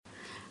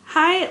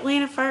Hi,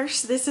 Atlanta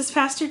First. This is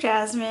Pastor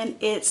Jasmine.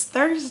 It's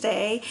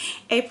Thursday,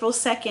 April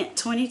 2nd,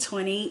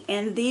 2020,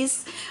 and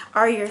these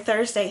are your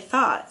Thursday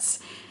thoughts.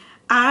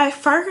 I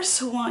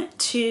first want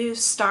to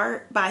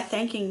start by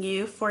thanking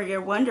you for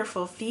your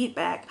wonderful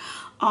feedback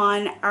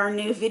on our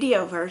new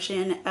video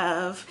version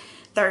of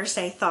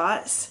Thursday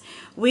Thoughts.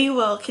 We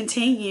will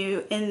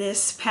continue in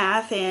this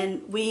path,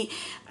 and we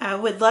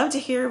would love to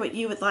hear what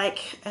you would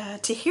like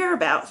to hear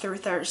about through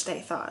Thursday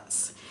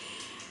Thoughts.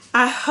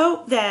 I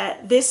hope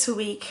that this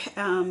week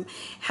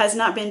has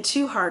not been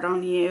too hard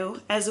on you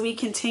as we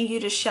continue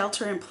to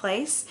shelter in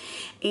place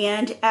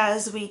and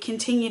as we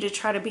continue to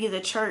try to be the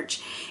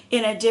church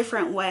in a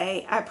different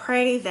way. I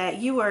pray that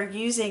you are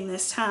using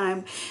this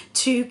time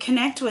to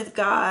connect with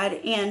God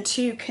and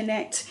to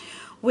connect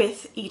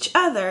with each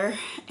other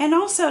and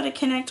also to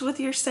connect with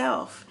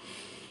yourself.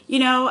 You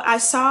know, I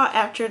saw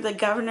after the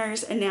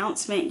governor's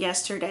announcement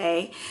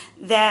yesterday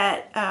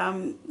that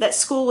that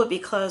school would be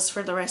closed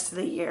for the rest of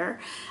the year.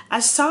 I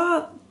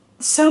saw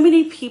so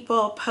many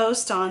people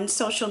post on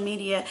social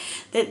media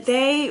that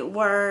they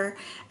were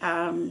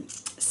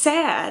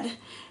sad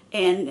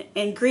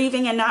and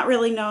grieving and not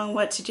really knowing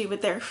what to do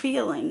with their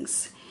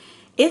feelings.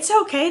 It's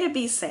okay to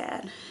be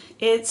sad.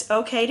 It's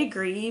okay to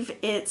grieve.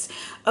 It's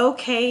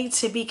okay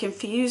to be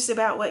confused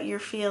about what you're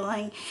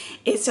feeling.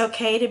 It's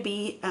okay to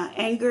be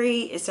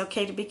angry. It's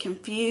okay to be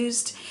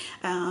confused.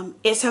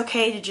 It's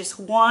okay to just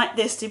want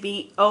this to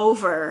be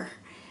over.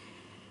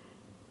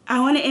 I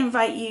want to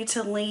invite you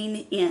to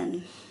lean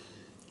in.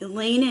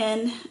 Lean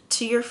in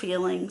to your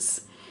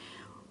feelings.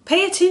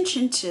 Pay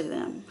attention to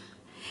them.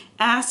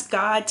 Ask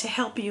God to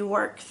help you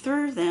work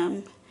through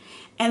them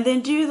and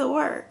then do the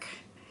work.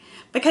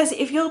 Because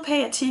if you'll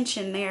pay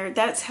attention there,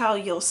 that's how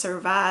you'll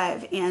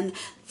survive and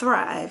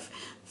thrive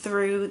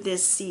through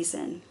this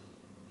season.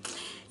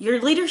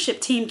 Your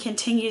leadership team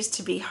continues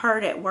to be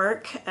hard at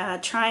work,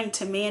 trying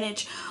to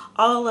manage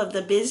all of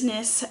the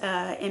business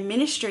and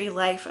ministry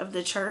life of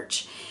the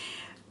church.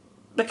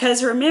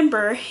 Because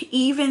remember,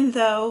 even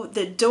though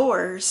the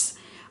doors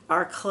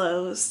are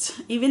closed,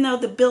 even though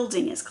the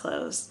building is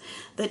closed,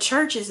 the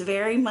church is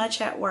very much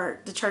at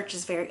work. The church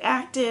is very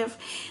active.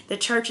 The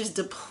church is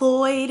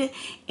deployed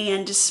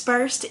and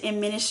dispersed in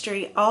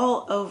ministry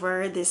all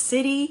over the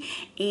city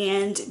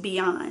and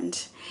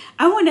beyond.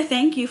 I want to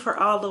thank you for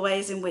all the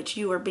ways in which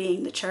you are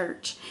being the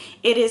church.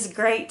 It is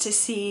great to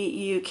see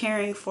you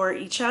caring for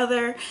each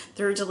other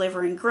through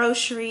delivering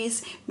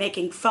groceries,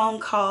 making phone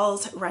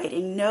calls,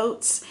 writing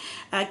notes.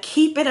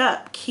 Keep it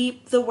up.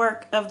 Keep the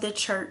work of the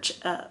church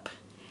up.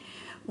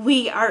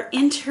 We are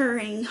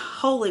entering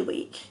Holy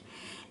Week,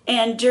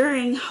 and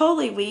during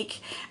Holy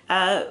Week,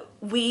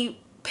 we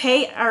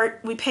pay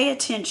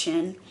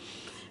attention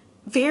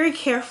very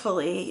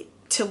carefully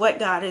to what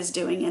God is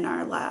doing in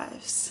our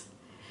lives.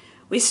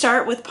 We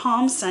start with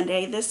Palm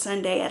Sunday, this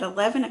Sunday at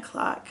 11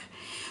 o'clock.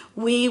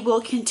 We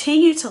will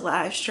continue to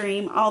live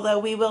stream, although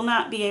we will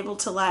not be able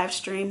to live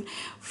stream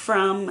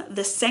from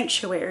the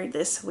sanctuary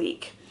this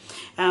week.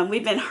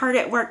 We've been hard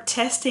at work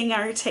testing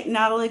our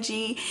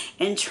technology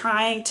and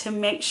trying to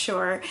make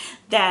sure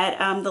that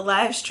the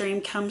live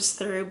stream comes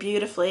through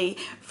beautifully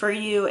for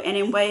you and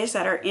in ways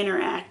that are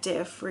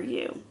interactive for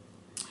you.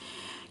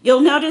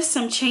 You'll notice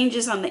some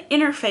changes on the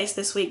interface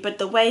this week, but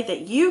the way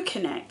that you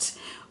connect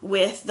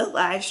with the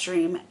live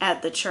stream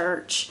at the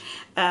church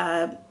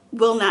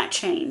will not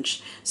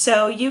change.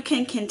 So you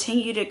can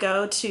continue to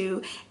go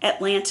to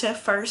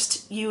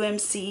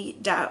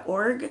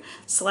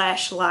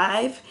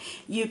atlantafirst.umc.org/live.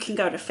 You can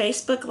go to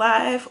Facebook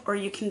Live, or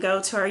you can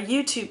go to our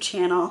YouTube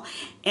channel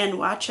and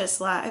watch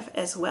us live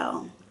as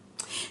well.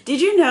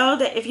 Did you know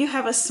that if you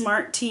have a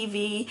smart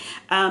TV,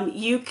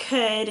 you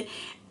could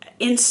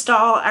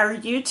install our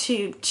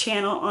YouTube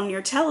channel on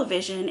your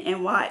television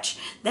and watch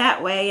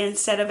that way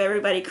instead of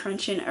everybody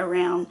crunching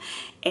around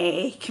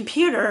a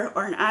computer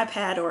or an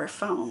iPad or a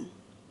phone?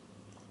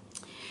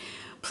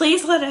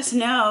 Please let us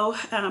know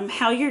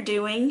how you're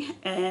doing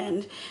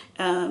and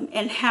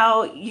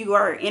how you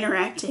are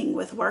interacting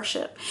with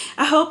worship.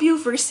 I hope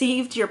you've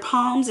received your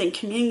palms and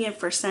communion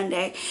for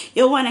Sunday.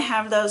 You'll want to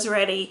have those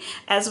ready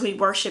as we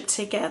worship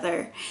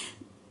together.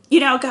 You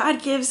know,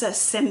 God gives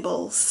us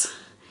symbols.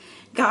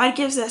 God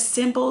gives us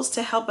symbols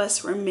to help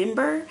us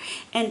remember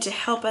and to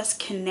help us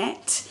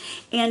connect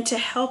and to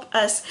help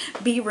us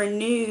be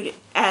renewed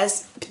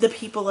as the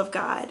people of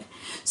God.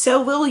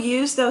 So we'll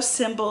use those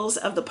symbols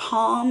of the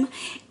palm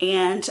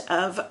and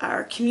of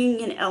our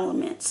communion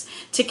elements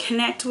to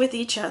connect with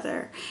each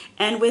other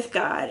and with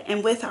God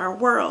and with our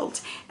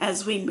world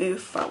as we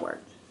move forward.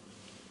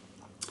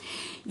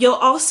 You'll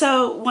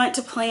also want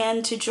to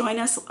plan to join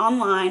us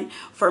online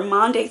for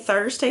Maundy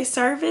Thursday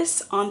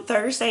service on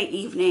Thursday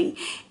evening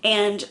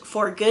and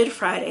for Good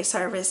Friday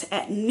service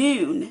at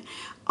noon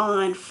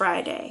on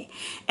Friday.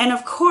 And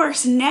of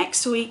course,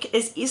 next week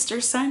is Easter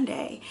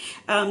Sunday.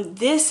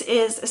 This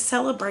is a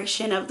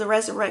celebration of the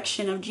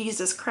resurrection of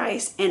Jesus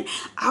Christ and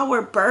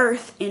our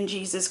birth in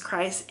Jesus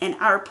Christ and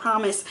our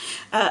promise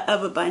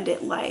of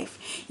abundant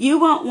life. You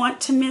won't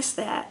want to miss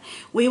that.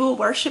 We will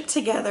worship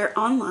together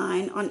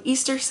online on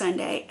Easter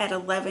Sunday at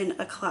 11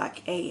 o'clock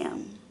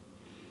a.m.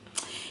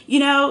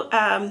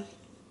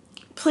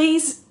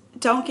 Please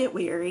don't get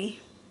weary.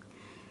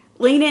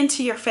 Lean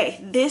into your faith.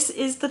 This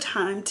is the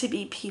time to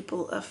be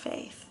people of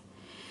faith.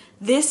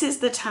 This is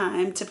the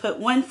time to put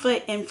one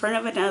foot in front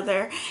of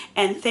another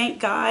and thank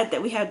God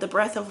that we have the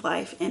breath of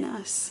life in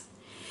us.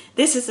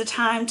 This is a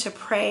time to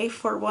pray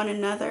for one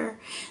another.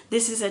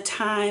 This is a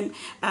time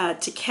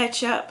to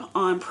catch up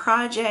on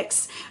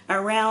projects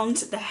around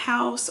the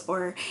house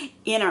or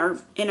in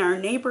our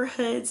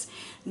neighborhoods.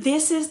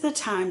 This is the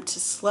time to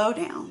slow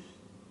down,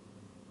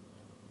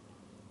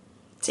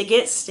 to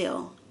get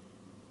still,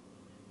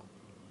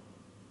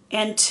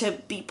 and to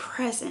be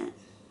present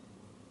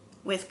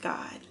with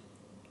God.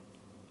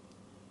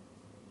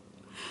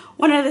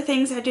 One of the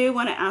things I do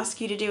want to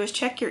ask you to do is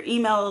check your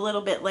email a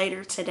little bit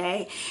later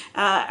today.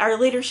 Our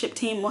leadership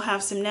team will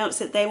have some notes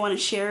that they want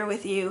to share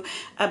with you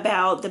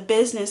about the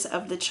business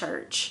of the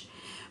church.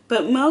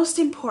 But most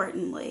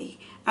importantly,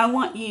 I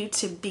want you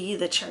to be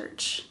the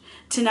church,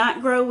 to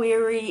not grow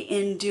weary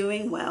in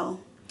doing well,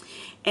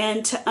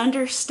 and to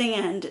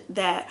understand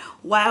that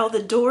while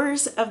the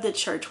doors of the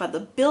church, while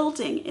the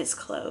building is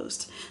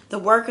closed, the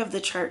work of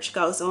the church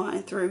goes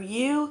on through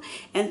you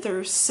and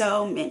through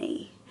so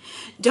many.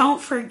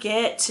 Don't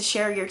forget to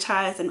share your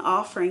tithes and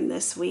offering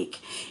this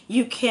week.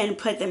 You can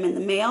put them in the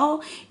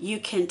mail, you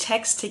can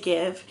text to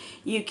give,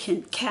 you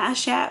can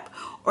Cash App,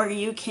 or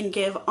you can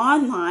give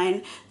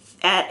online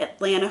at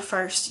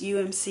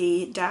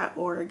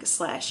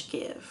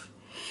atlantafirst.umc.org/give.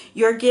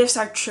 Your gifts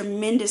are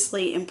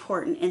tremendously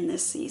important in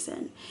this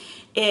season.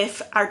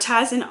 If our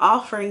tithes and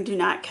offering do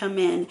not come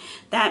in,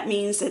 that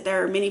means that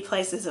there are many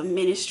places of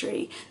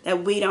ministry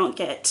that we don't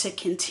get to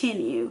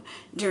continue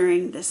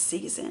during this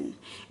season.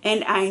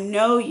 And I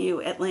know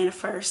you, Atlanta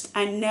First.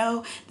 I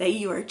know that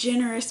you are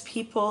generous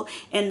people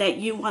and that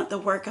you want the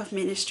work of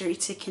ministry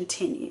to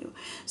continue.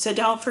 So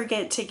don't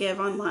forget to give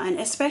online,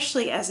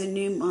 especially as a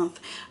new month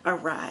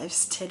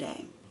arrives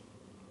today.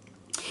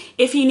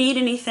 If you need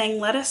anything,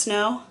 let us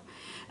know.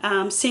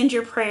 Send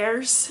your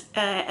prayers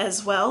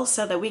as well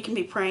so that we can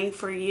be praying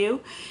for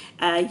you.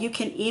 You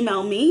can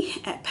email me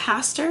at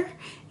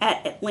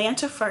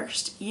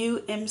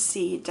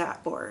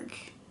pastor@atlantafirst.umc.org.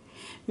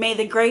 May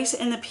the grace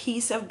and the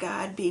peace of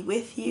God be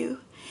with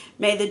you.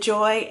 May the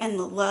joy and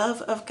the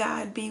love of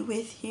God be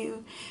with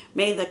you.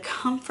 May the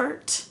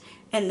comfort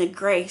and the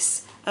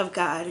grace of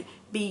God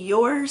be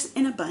yours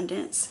in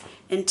abundance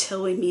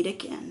until we meet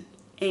again.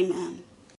 Amen.